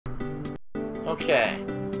Okay.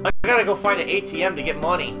 I gotta go find an ATM to get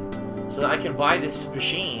money so that I can buy this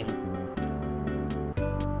machine.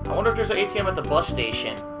 I wonder if there's an ATM at the bus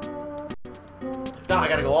station. If not, I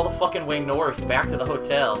gotta go all the fucking way north back to the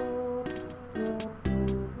hotel.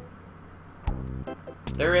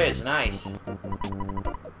 There is. Nice.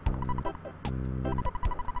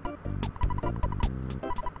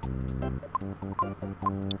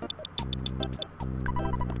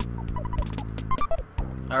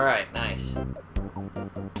 Alright, nice.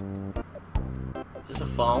 Is this a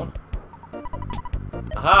phone?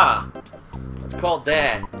 Aha! Let's call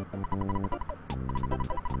Dad.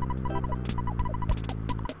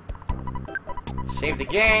 Save the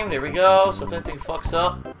game, there we go. So if anything fucks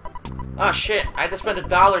up. Ah shit, I had to spend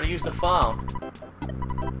 $1 to use the phone.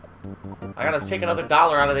 I gotta take another $1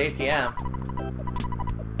 out of the ATM.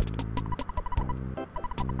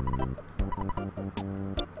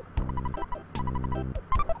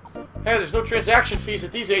 Hey, there's no transaction fees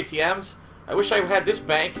at these ATMs. I wish I had this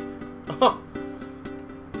bank.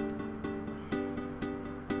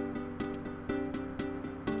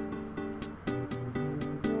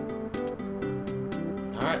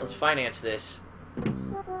 Alright, let's finance this.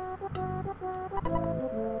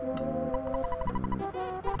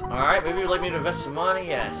 Alright, maybe you'd like me to invest some money?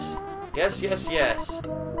 Yes. Yes, yes, yes.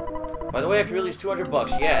 By the way, I could release 200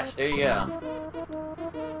 bucks. Yes, there you go.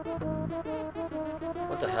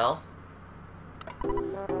 What the hell?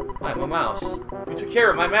 My mouse. You took care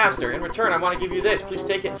of my master. In return, I want to give you this. Please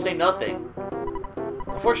take it and say nothing.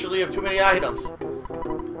 Unfortunately, you have too many items.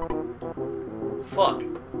 Fuck.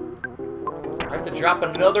 I have to drop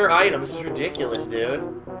another item. This is ridiculous, dude.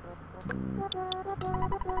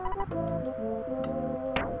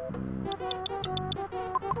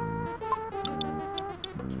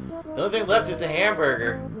 The only thing left is the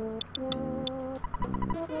hamburger.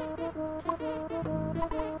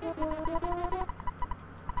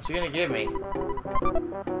 What's he gonna give me?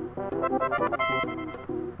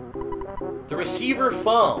 The receiver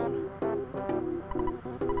phone.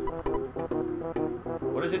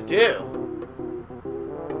 What does it do?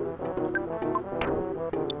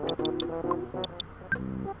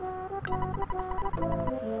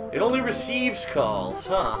 It only receives calls,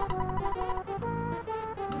 huh?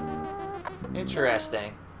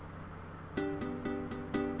 Interesting.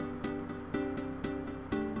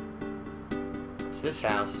 What's this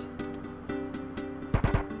house?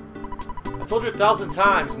 I told you 1,000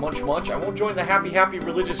 times, Munch Munch, I won't join the Happy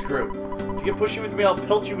religious group. If you get pushy with me, I'll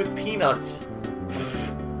pelt you with peanuts.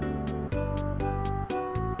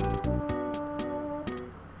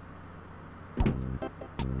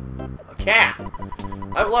 A cat.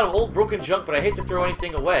 I have a lot of old broken junk, but I hate to throw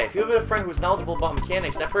anything away. If you have a friend who's knowledgeable about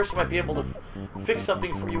mechanics, that person might be able to fix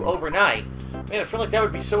something for you overnight. Man, a friend like that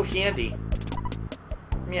would be so handy.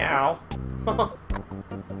 Meow.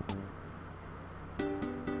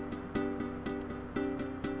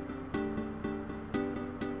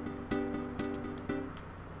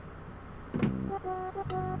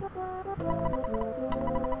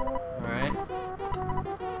 Alright.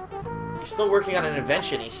 He's still working on an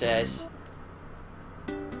invention, he says.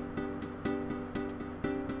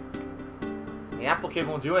 The Apple Kid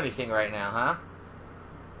won't do anything right now, huh?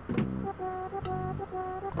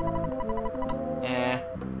 Eh.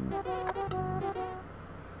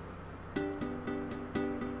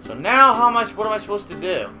 So now, what am I supposed to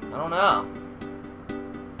do? I don't know.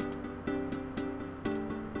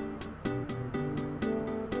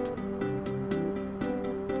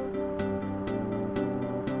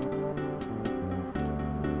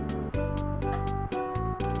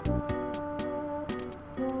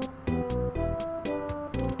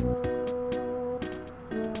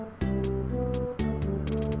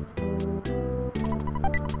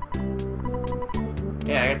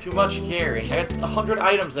 Yeah, I got too much to carry. I got 100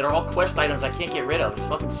 items that are all quest items I can't get rid of. It's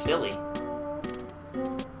fucking silly.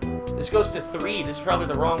 This goes to 3. This is probably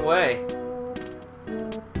the wrong way.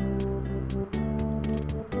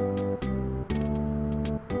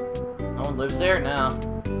 No one lives there? No.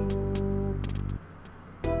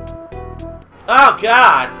 Oh,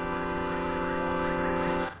 God!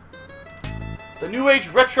 The New Age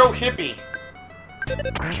Retro Hippie.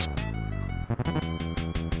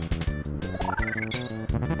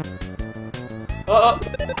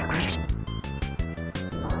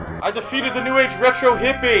 I defeated the New Age Retro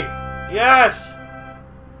Hippie! Yes!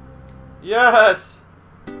 Yes!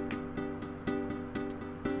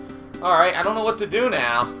 Alright, I don't know what to do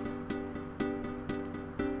now.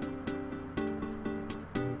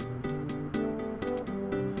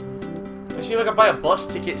 Let me see if I can buy a bus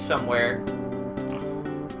ticket somewhere.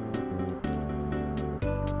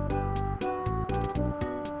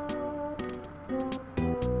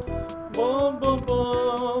 Bum, bum,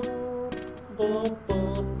 bum. Bum,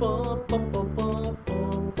 bum, bum, bum, bum, bum,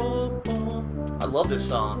 bum, bum, bum. I love this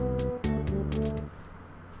song.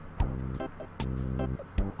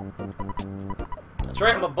 That's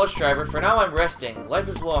right, I'm a bus driver. For now, I'm resting. Life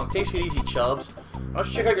is long. Takes it easy, Chubbs. Why don't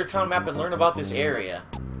you check out your town map and learn about this area?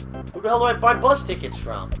 Who the hell do I buy bus tickets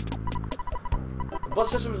from? The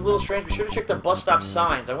bus system is a little strange. Be sure to check the bus stop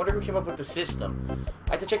signs. I wonder who came up with the system.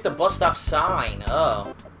 I have to check the bus stop sign.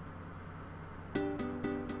 Oh.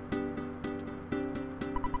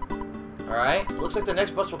 Alright. Looks like the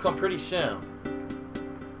next bus will come pretty soon.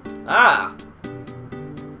 Ah!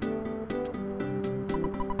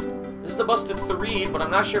 This is the bus to Threed, but I'm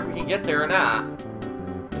not sure if we can get there or not.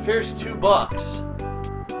 The fare's $2.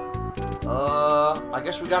 I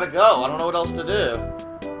guess we gotta go. I don't know what else to do.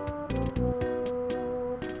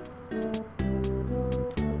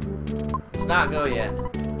 Let's not go yet.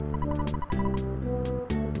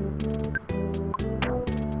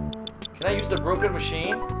 Can I use the broken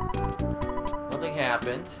machine? Nothing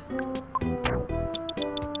happened.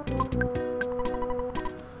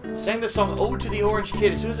 Sang the song Ode to the Orange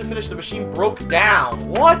Kid. As soon as I finished, the machine broke down.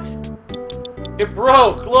 What? It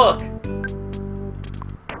broke. Look.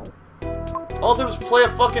 All it did was play a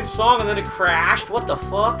fucking song and then it crashed. What the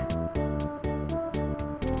fuck?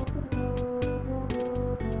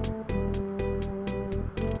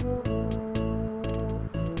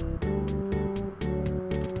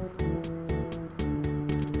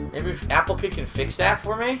 Maybe Apple Kid can fix that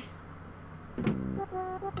for me?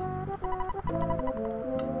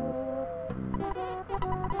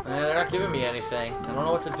 They're not giving me anything. I don't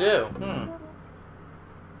know what to do.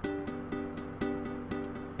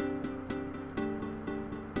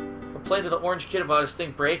 Complain to the orange kid about his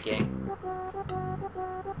thing breaking.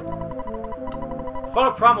 I found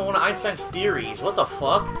a problem with one of Einstein's theories. What the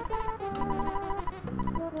fuck?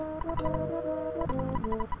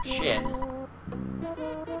 Shit.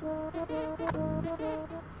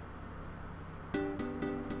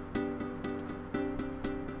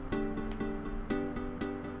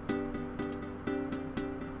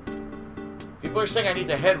 People are saying I need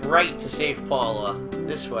to head right to save Paula.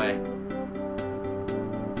 This way.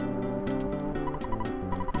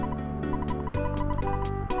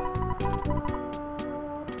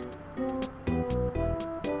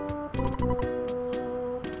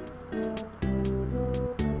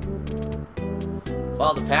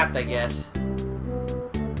 Follow the path, I guess.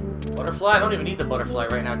 Butterfly? I don't even need the butterfly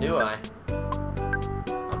right now, do I?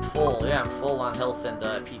 I'm full. Yeah, I'm full on health and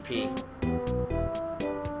PP.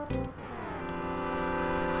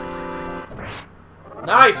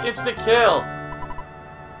 Nice! Instant kill!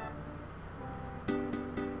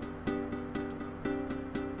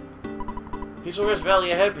 Peaceful Rest Valley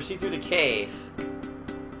ahead. Proceed through the cave.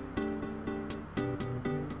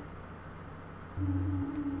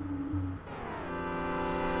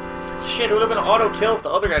 Shit, it would have been auto-kill if the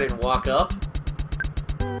other guy didn't walk up.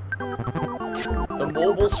 The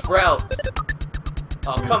mobile sprout.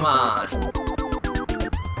 Oh, come on.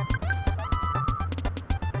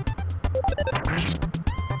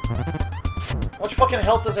 How much fucking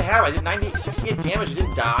health does it have? I did 68 damage, it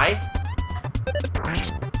didn't die?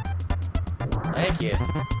 Thank you.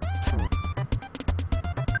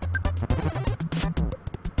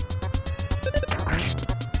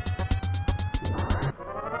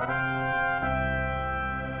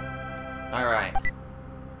 Alright.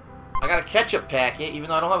 I got a ketchup packet, even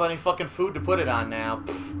though I don't have any fucking food to put it on now.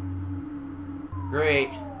 Pfft. Great.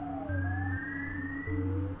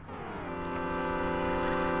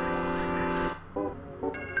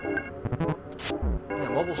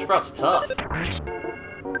 Man, Mobile Sprout's tough.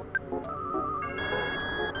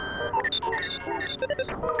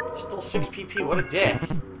 Still 6 PP, what a dick.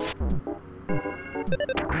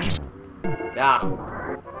 Got him.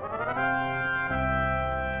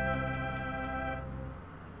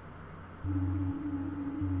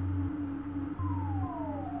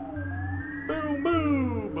 Boom,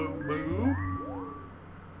 boom, boom, boom.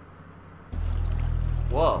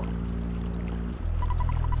 Whoa.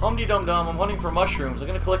 Humdy-dum-dum, I'm hunting for mushrooms. I'm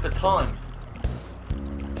gonna collect a ton.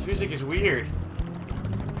 This music is weird.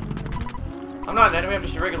 I'm not an enemy, I'm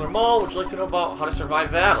just a regular mole. Would you like to know about how to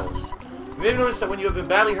survive battles? You may have noticed that when you have been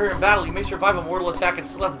badly hurt in battle, you may survive a mortal attack and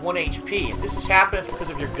still have 1 HP. If this has happened, it's because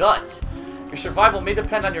of your guts. Your survival may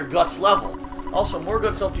depend on your guts level. Also, more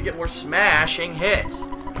guts help you get more smashing hits.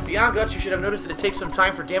 Beyond guts, you should have noticed that it takes some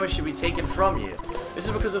time for damage to be taken from you. This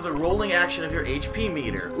is because of the rolling action of your HP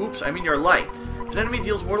meter. Oops, I mean your life. If an enemy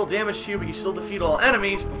deals mortal damage to you, but you still defeat all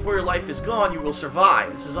enemies, before your life is gone, you will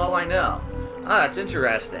survive. This is all I know. Ah, that's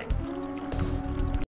interesting.